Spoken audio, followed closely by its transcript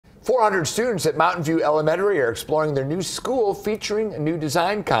400 students at Mountain View Elementary are exploring their new school featuring a new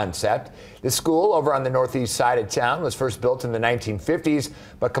design concept. This school over on the northeast side of town was first built in the 1950s,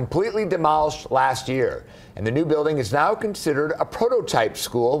 but completely demolished last year. And the new building is now considered a prototype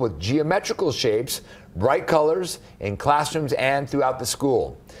school with geometrical shapes, bright colors in classrooms and throughout the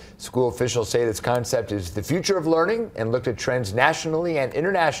school. School officials say this concept is the future of learning and looked at trends nationally and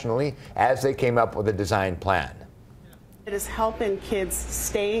internationally as they came up with a design plan. It is helping kids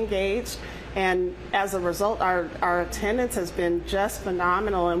stay engaged, and as a result, our attendance has been just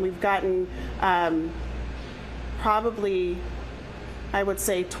phenomenal, and we've gotten probably, I would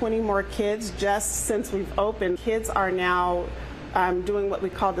say, 20 more kids just since we've opened. Kids are now doing what we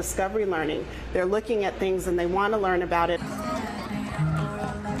call discovery learning. They're looking at things and they want to learn about it.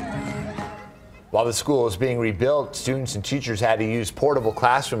 While the school is being rebuilt, students and teachers had to use portable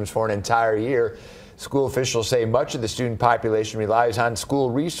classrooms for an entire year. School officials say much of the student population relies on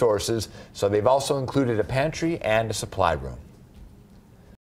school resources, so they've also included a pantry and a supply room.